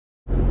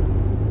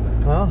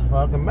Well,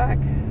 welcome back.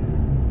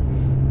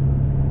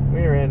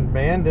 We're in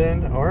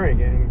Bandon,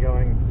 Oregon,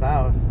 going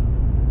south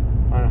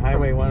on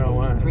Highway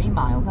 101. 3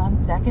 miles on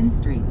 2nd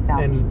Street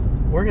Southeast.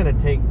 And we're going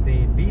to take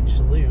the beach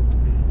loop.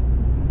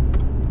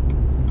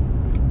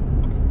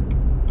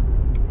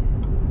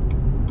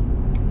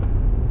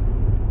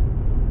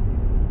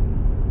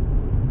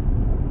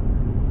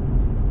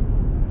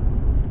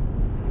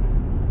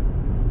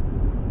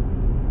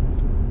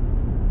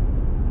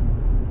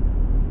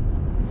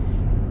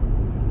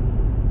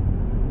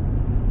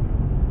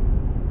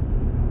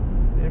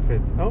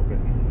 It's open.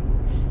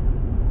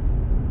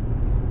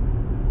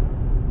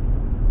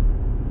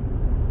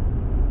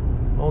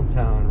 Old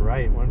Town,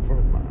 right,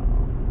 1/4 mile.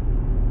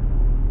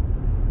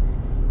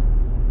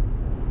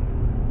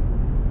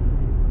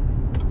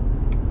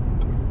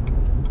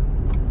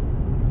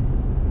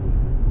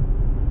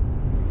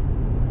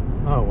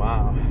 Oh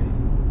wow.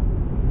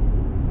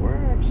 We're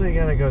actually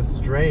gonna go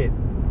straight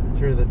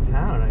through the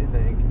town, I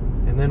think,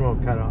 and then we'll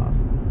cut off.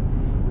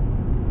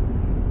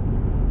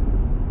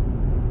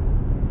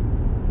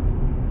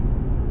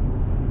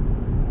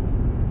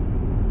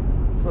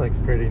 This looks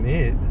pretty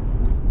neat.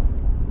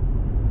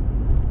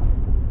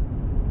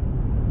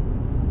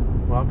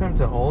 Welcome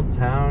to Old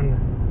Town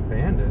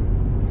Bandon.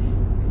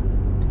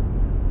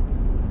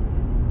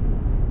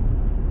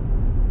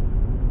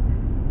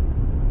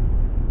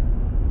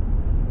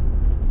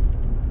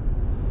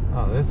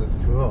 Oh, this is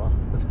cool.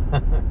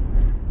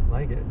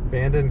 Like it.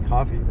 Bandon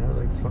coffee, that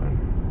looks fun.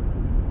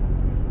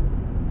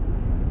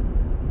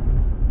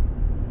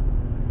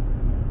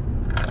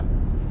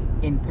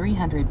 In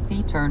 300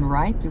 feet, turn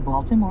right to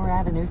Baltimore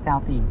Avenue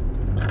Southeast.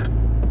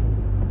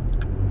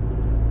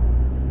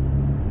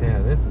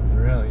 Yeah, this is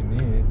really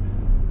neat.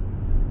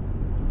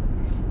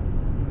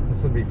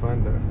 This would be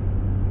fun to...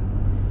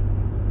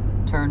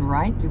 Turn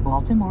right to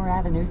Baltimore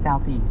Avenue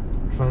Southeast.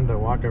 Fun to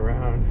walk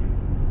around.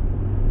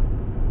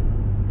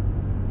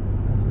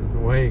 This is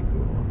way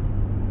cool.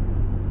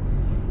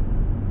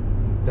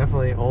 It's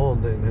definitely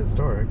old and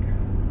historic.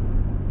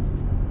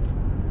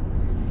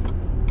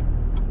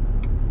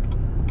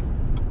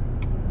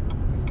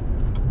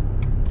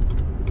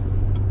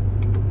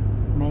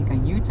 Make a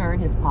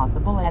U-turn if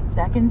possible at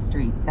 2nd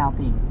Street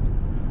Southeast.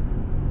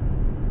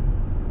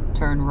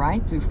 Turn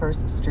right to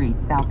 1st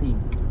Street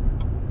Southeast.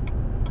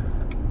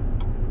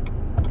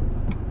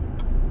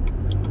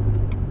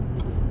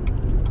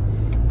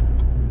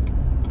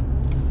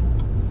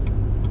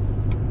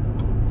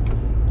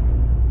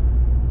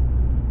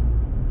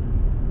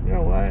 You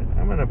know what?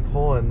 I'm gonna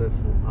pull in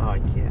this. Oh, I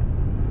can't.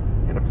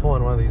 I'm gonna pull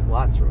in one of these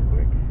lots real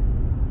quick.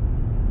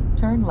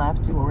 Turn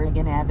left to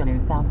Oregon Avenue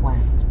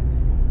Southwest.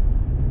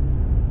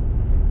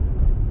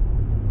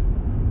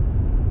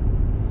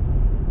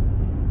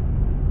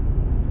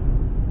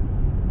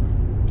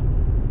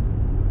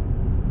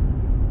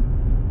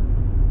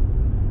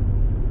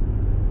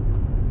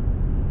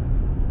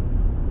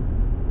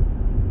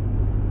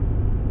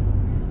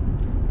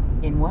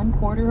 In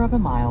 1/4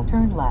 mile,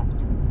 turn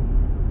left.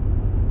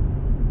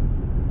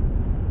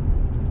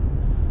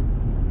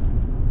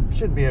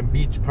 Should be a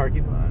beach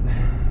parking lot.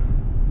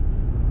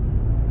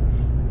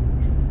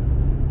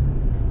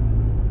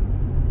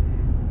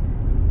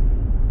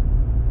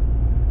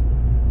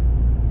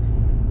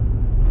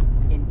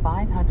 In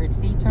 500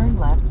 feet, turn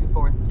left to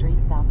 4th Street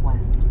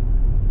Southwest.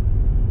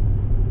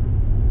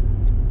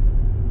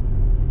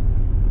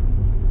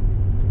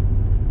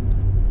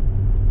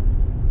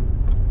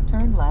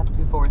 Turn left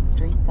to 4th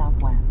Street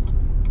Southwest.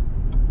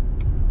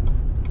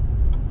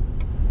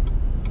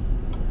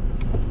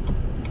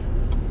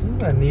 This is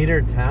a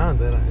neater town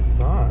than I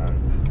thought.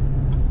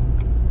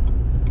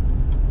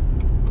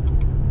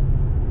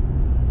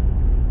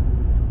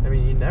 I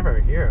mean, you never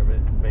hear of it.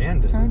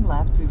 Bandon. Turn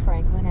left to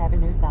Franklin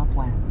Avenue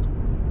Southwest.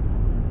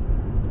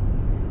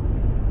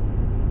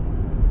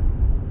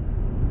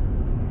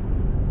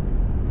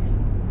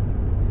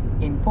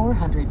 In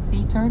 400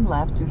 feet, turn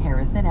left to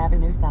Harrison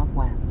Avenue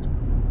Southwest.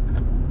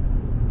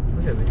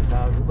 Look at these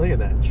houses. Look at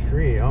that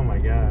tree. Oh my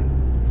god.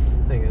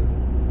 Thing is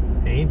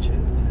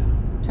ancient.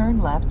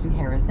 Turn left to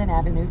Harrison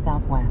Avenue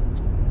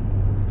Southwest.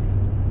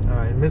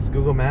 Alright, Miss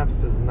Google Maps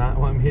does not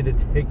want me to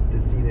take the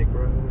scenic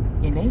road.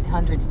 In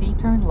 800 feet,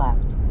 turn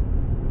left.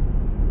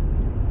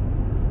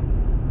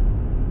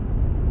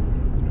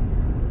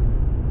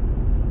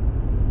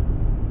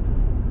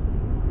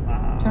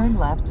 Wow. Turn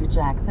left to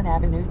Jackson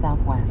Avenue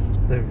Southwest.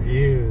 The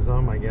views,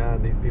 oh my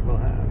god, these people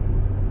have.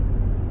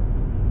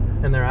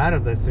 And they're out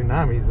of the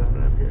tsunami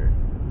zone up here.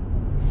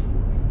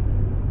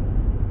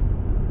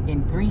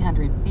 In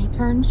 300 feet,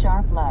 turn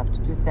sharp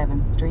left to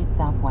 7th Street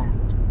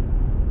Southwest.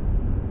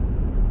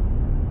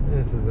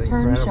 This is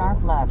incredible. Turn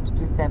sharp left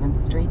to 7th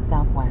Street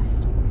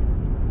Southwest.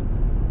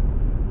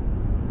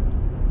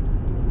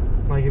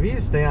 Like if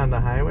you stay on the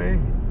highway,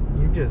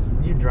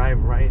 you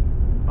drive right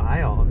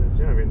by all this.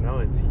 You don't even know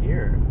it's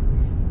here.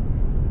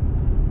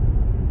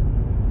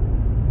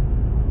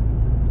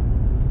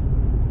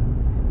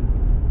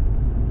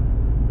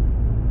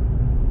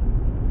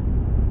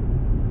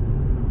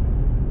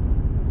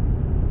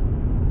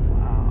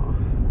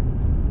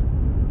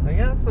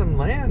 some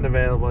land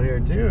available here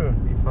too.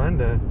 It'd be fun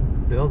to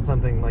build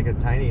something like a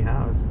tiny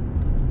house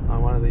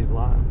on one of these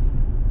lots.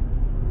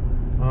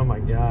 Oh my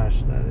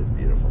gosh, that is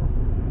beautiful.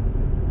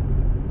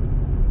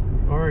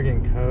 The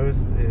Oregon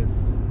coast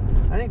is,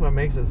 I think what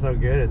makes it so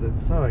good is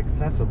it's so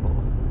accessible,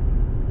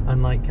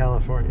 unlike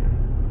California.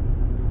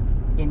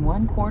 In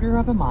 1/4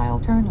 of a mile,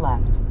 turn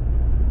left.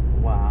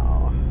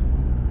 Wow.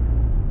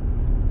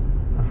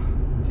 Oh,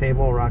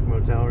 Table Rock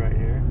Motel right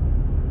here.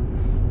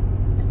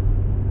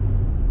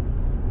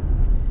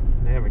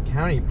 They have a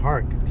county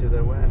park to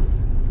the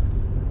west.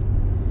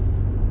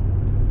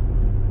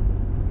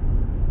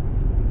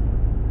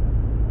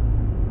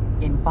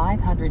 In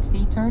 500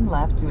 feet, turn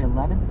left to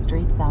 11th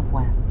Street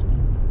Southwest.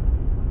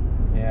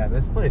 Yeah,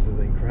 this place is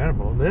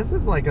incredible. This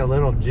is like a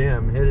little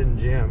gym, hidden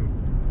gym.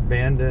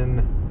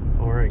 Bandon,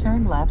 Oregon.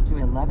 Turn left to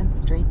 11th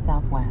Street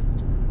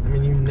Southwest. I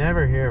mean, you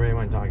never hear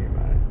anyone talking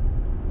about it.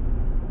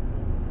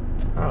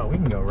 Oh, we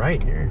can go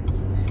right here.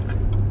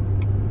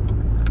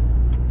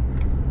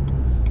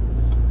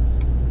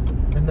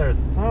 And there's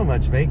so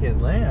much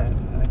vacant land.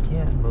 I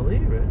can't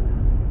believe it.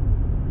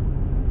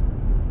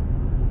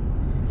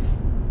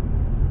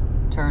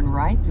 Turn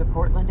right to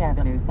Portland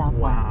Avenue Southwest.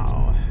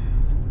 Wow.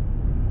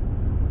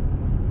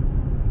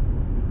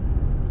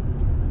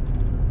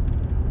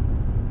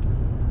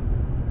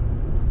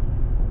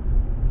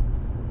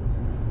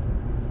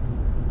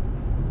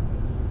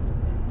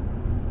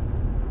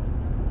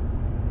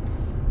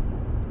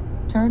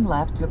 Turn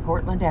left to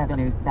Portland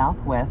Avenue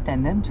Southwest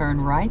and then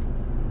turn right.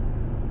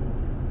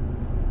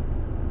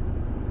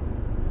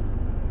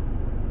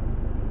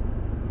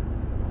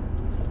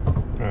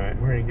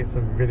 Alright, we're gonna get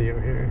some video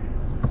here.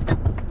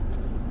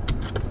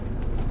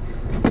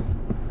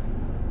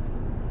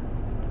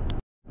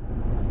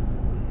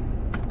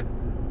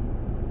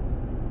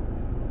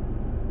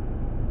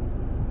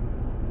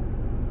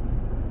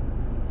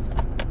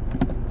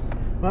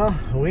 Well,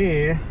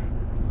 we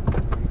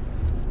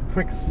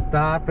quick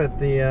stop at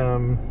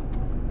the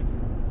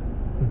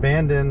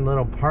Bandon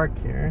little park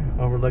here,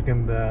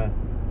 overlooking the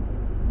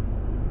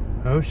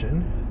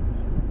ocean.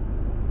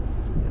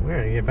 And we're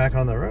gonna get back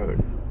on the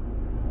road.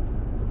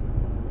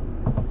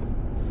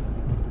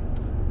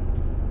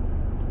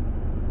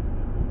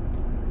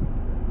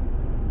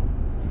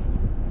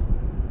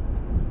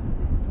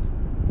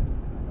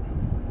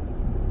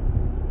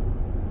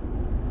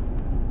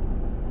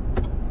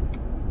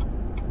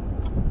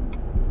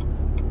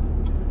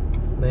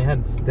 They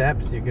had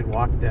steps you could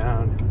walk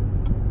down,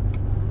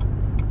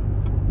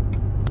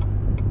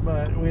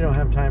 but we don't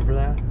have time for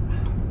that.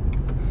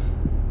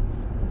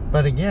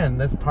 But again,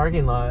 this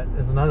parking lot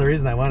is another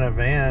reason I want a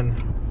van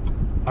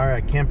or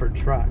a camper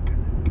truck,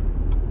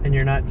 and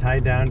you're not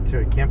tied down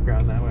to a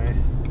campground that way.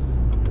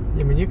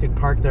 I mean, you could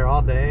park there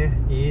all day,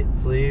 eat,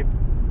 sleep,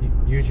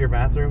 use your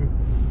bathroom,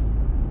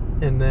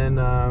 and then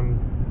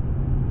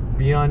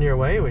be on your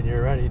way when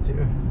you're ready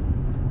to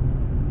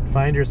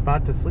find your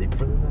spot to sleep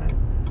for the night.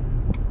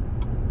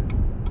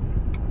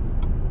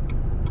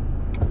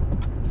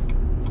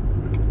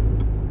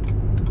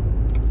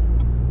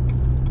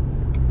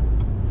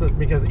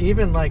 Because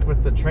even like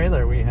with the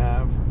trailer we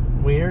have,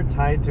 we're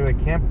tied to a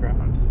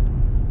campground.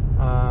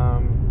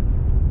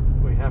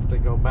 We have to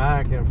go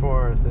back and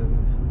forth, and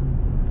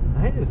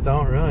I just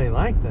don't really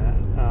like that.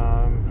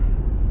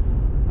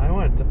 I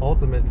want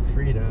ultimate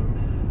freedom.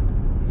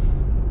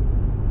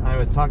 I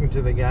was talking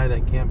to the guy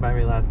that camped by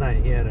me last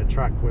night. He had a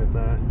truck with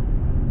the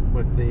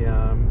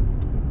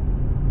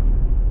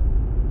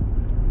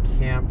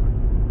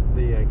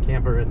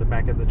camper in the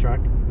back of the truck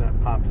that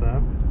pops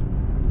up.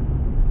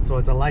 So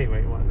it's a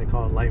lightweight one. They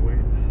call it lightweight.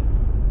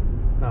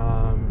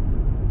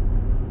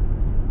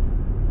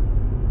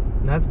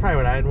 That's probably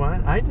what I'd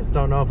want. I just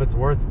don't know if it's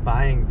worth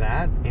buying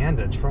that and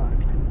a truck.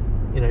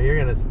 You know, you're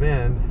gonna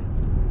spend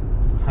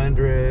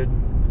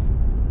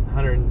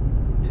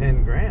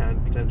 110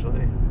 grand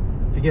potentially.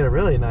 If you get a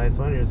really nice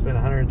one, you're gonna spend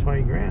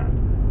 120 grand.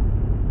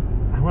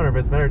 I wonder if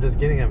it's better just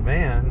getting a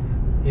van,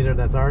 either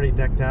that's already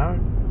decked out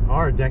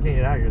or decking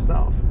it out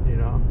yourself, you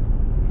know?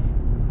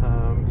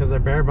 Because a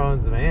bare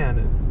bones van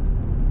is,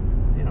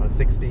 you know,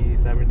 60,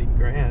 70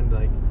 grand,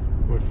 like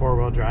with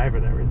 4-wheel drive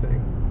and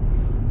everything.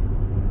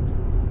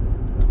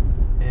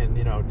 And,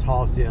 you know,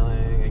 tall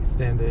ceiling,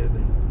 extended.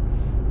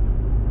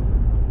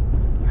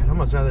 I'd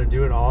almost rather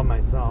do it all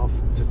myself.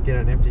 Just get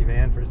an empty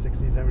van for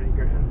 60, 70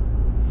 grand.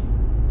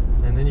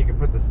 And then you can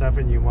put the stuff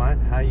in you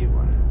want, how you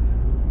want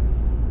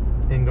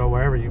it. And go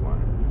wherever you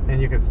want. And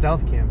you can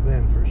stealth camp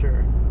then, for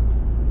sure.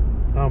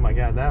 Oh my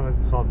God, that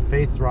was called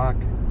Face Rock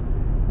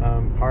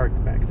Park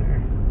back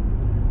there.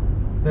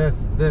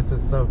 This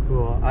is so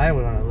cool. I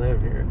would want to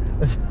live here.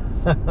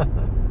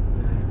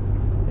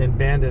 In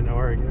Bandon,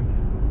 Oregon.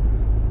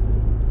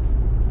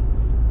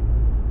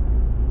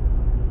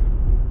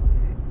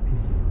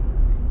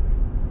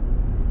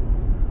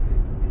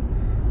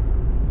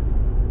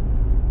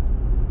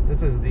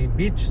 This is the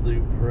Beach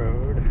Loop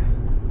Road.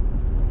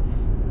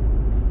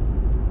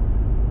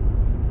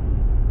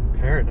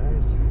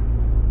 Paradise.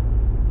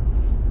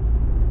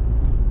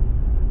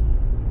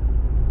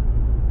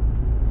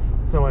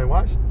 So in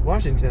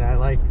Washington, I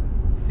like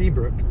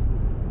Seabrook.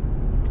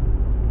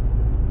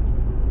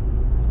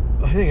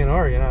 I think in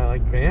Oregon, I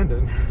like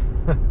Bandon.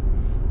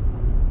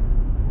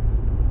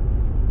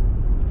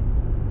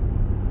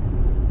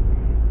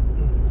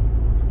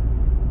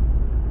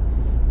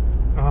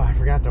 Oh, I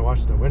forgot to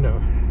wash the window.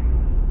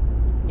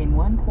 In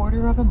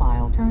 1/4 of a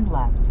mile, turn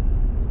left.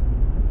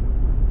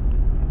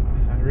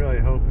 I really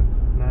hope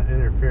it's not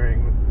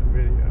interfering with the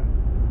video.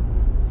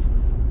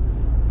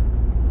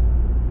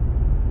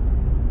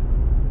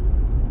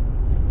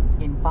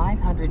 In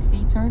 500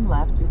 feet, turn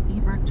left to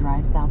Seabrook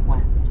Drive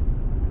Southwest.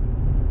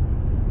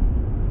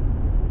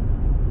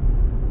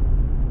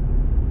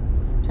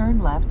 Turn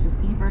left to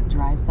Seabrook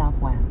Drive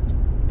Southwest.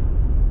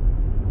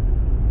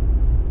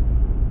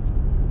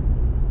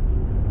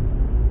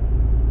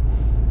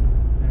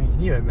 I mean,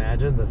 can you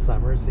imagine the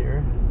summers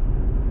here?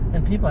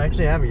 And people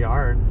actually have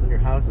yards. Your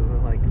house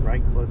isn't like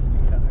right close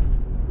together.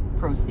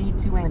 Proceed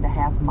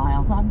 2.5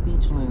 miles on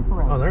Beach Loop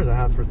Road. Oh, there's a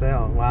house for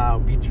sale.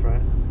 Wow,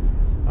 beachfront.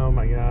 Oh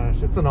my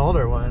gosh, it's an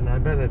older one. I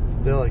bet it's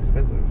still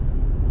expensive.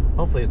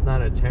 Hopefully it's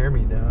not a tear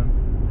me down.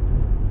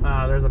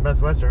 Ah, there's a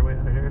Best Western way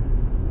out of here.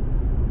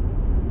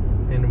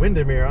 In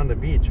Windermere on the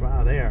beach.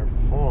 Wow, they are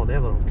full. They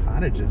have little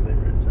cottages they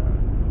rent out.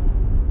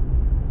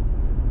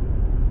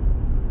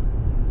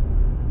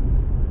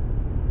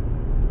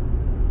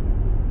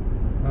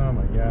 Oh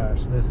my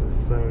gosh, this is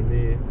so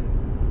neat.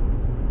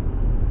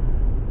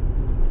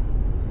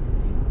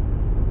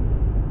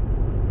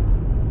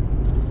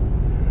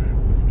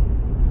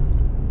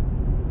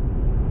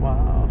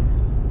 Wow.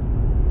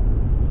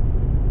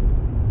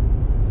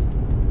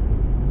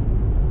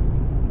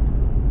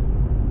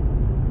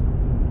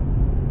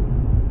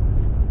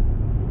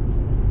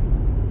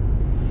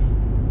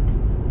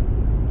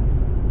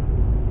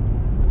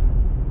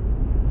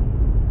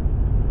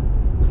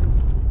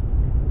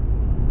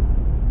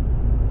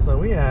 So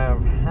we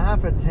have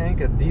half a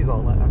tank of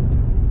diesel left.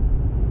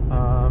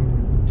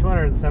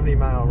 270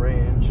 mile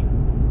range,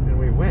 and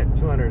we went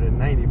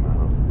 290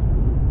 miles.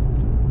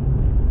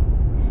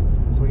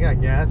 So we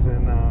got gas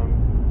in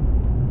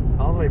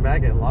all the way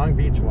back at Long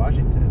Beach,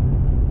 Washington.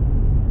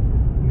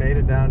 Made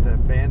it down to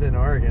Bandon,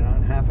 Oregon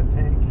on half a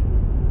tank.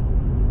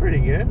 It's pretty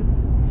good.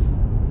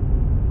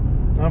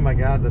 Oh my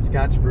God, the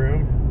Scotch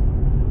broom.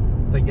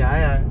 The guy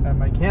at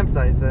my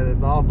campsite said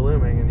it's all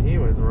blooming, and he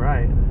was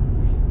right.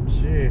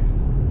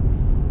 Jeez.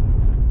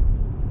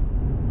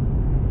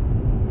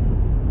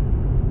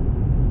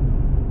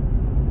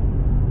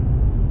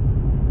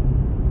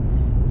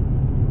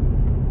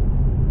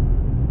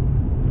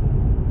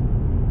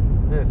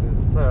 This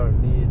is so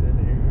neat in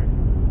here.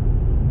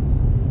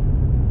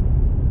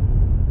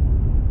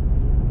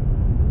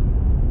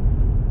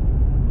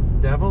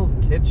 Devil's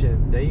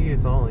Kitchen, day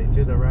use only,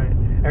 to the right.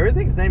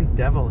 Everything's named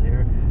Devil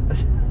here.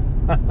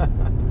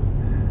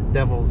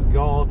 Devil's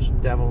Gulch,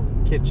 Devil's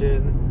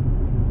Kitchen.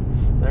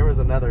 There was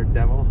another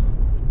devil.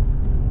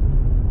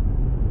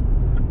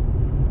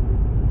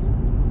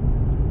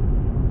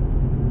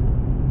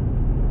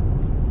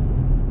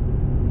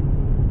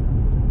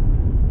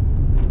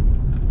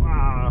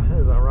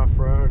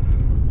 Road.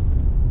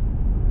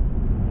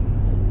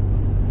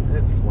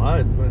 It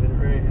floods when it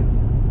rains.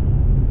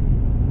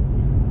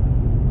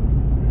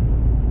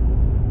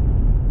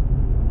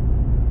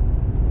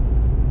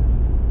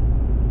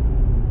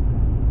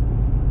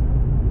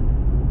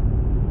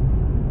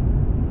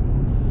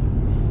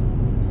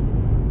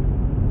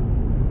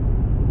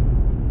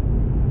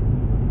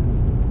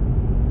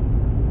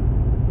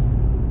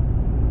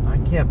 I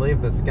can't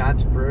believe the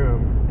Scotch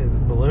broom is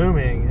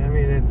blooming. I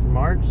mean, it's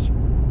March.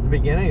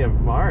 Beginning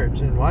of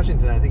March. In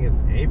Washington, I think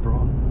it's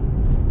April.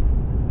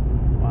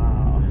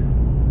 Wow.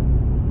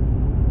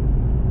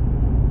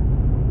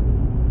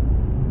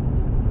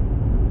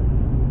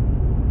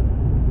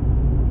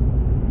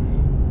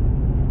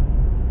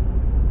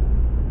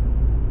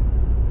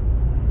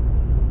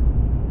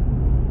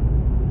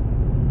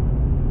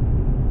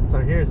 So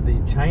here's the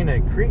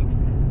China Creek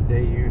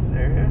day use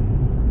area.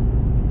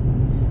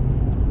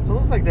 So it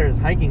looks like there's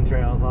hiking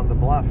trails on the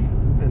bluff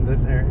in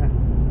this area.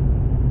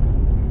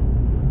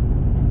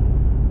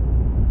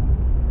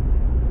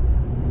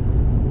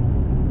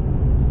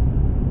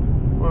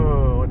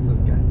 What's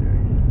this guy doing?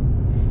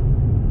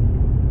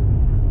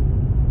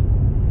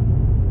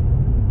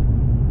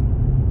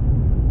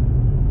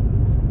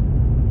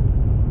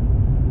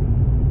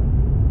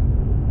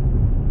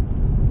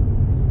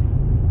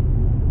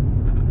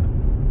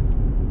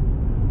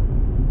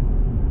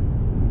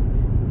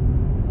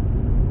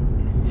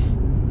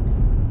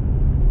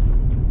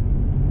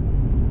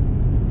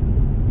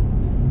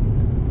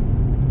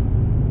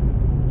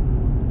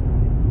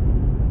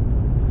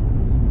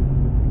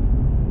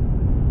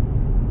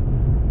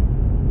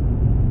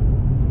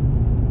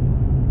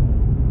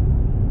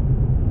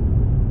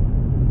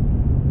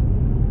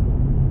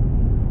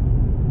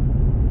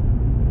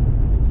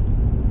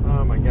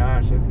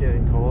 It's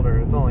getting colder.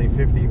 It's only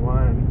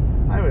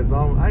 51.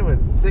 I was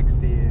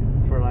 60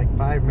 for like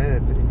 5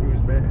 minutes in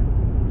Coos Bay.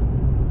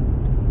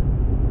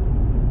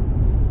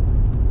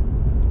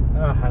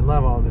 Oh, I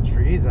love all the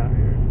trees out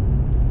here.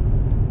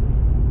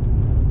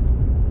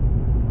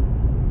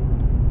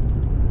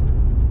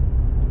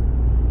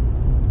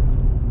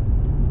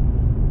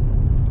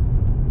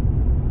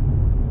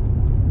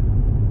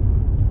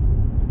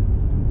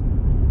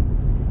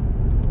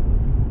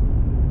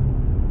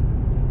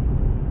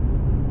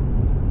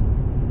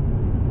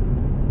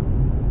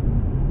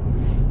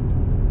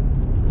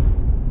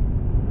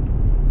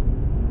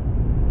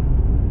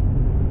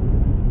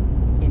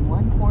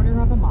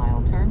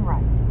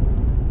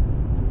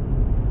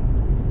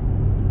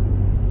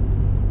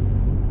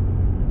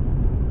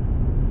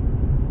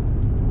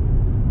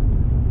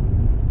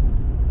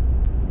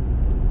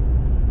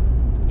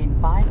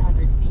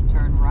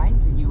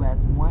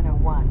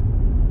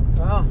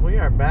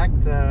 back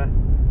to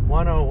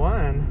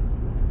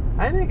 101.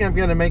 I think I'm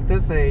gonna make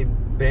this a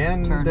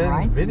Bandon Turn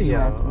right video.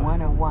 to US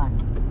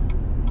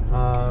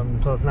 101.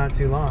 So it's not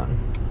too long.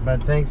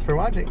 But thanks for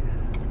watching.